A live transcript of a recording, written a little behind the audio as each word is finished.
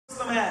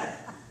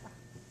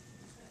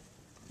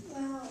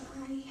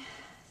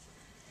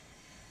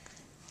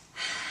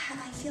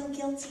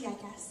guilty, I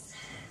guess.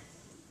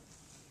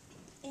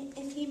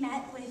 If he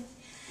met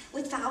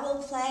with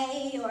foul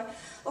play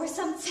or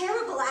some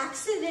terrible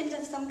accident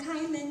of some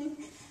kind, then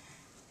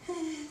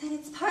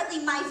it's partly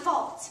my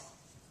fault.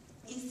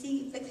 You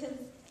see, because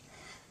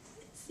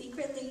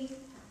secretly,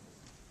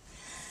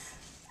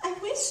 I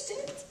wished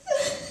it.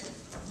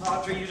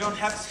 Audrey, you don't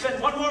have to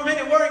spend one more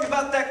minute worrying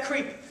about that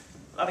creep.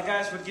 A lot of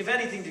guys would give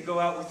anything to go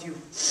out with you.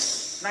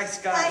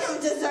 Nice guys. I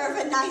don't deserve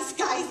a nice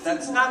guy, Seymour.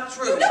 That's not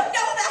true. You don't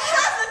know the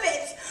half of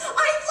it.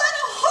 I've led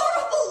a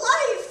horrible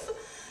life.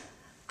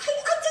 I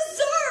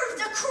deserved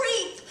a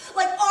creep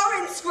like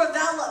Oren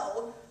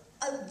Scrivello,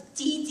 a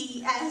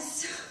DDS.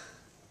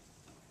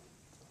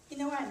 You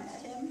know where I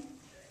met him?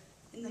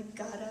 In the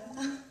gutter.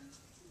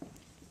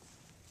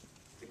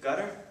 The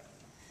gutter?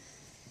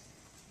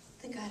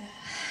 The gutter.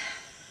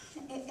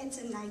 It's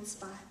a night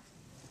spot.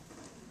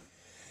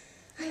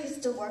 I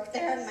used to work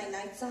there on my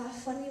nights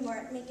off when we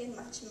weren't making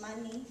much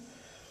money.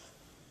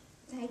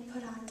 I'd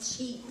put on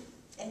cheap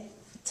and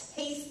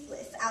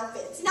tasteless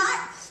outfits.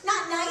 Not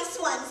nice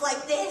ones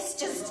like this,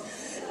 just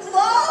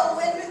low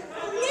and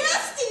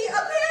nasty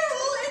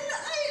apparel, and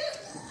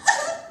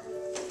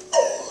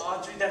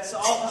Audrey, that's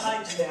all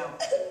behind you now.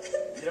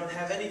 You don't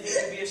have anything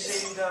to be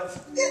ashamed of.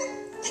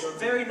 You're a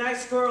very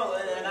nice girl,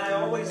 and I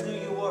always knew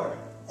you were.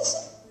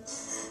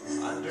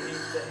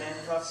 Underneath the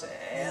handcuffs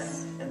and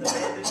the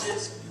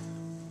bandages,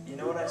 you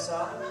know what I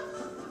saw?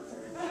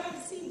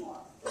 Seymour.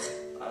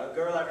 A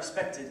girl I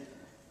respected.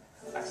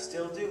 I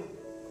still do.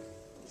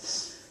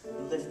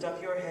 Lift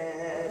up your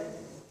head,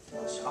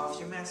 wash off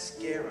your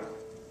mascara.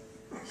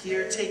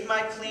 Here, take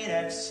my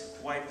Kleenex,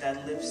 wipe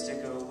that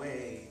lipstick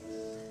away.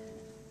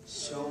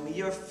 Show me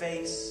your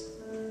face,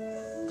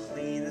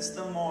 clean as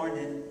the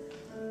morning.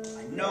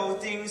 I know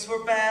things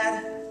were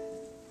bad,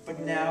 but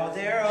now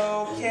they're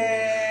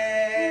okay.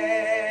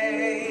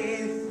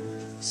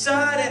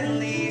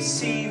 Suddenly,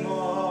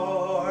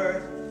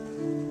 Seymour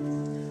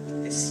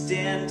is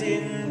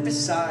standing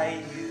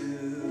beside you.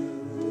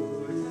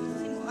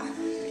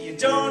 You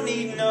don't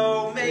need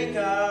no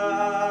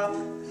makeup,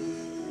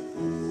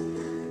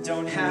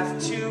 don't have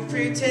to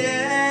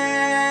pretend.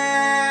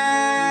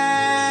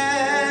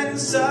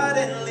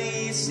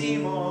 Suddenly,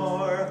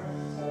 Seymour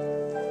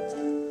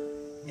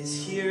is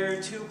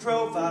here to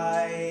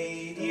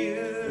provide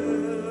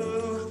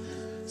you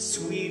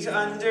sweet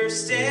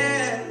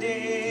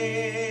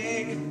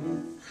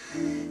understanding.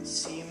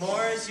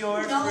 Seymour is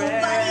your friend.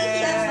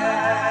 Nobody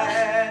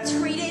ever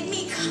treated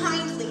me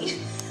kindly.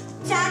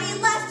 Daddy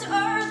left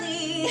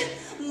early.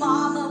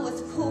 Mama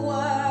was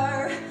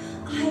poor.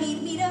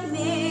 I'd meet a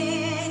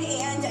man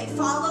and I'd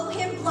follow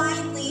him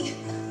blindly.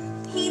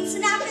 He'd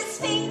snap his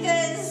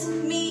fingers,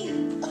 me,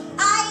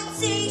 I'd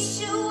say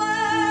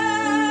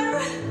sure.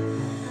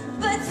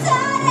 But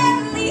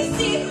suddenly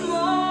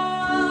Seymour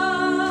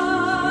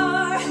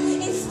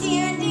is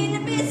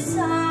standing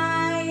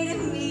beside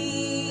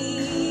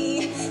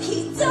me.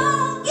 He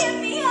don't give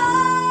me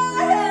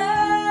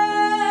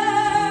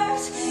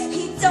orders.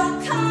 He don't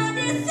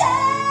condescend.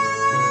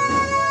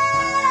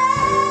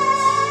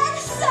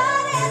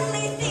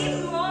 Suddenly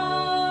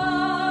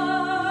Seymour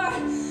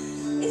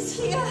is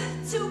here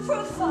to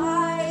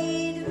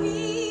provide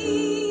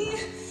me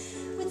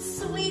with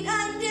sweet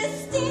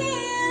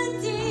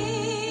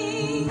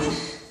understanding.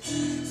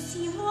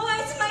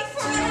 Seymour's my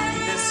friend.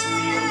 This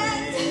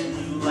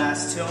feeling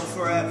lasts till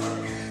forever.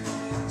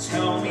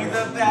 Tell me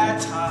the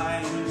bad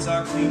times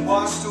are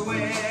washed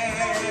away.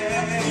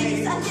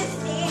 Please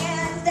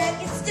understand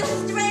that it's still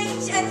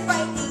strange and frightening.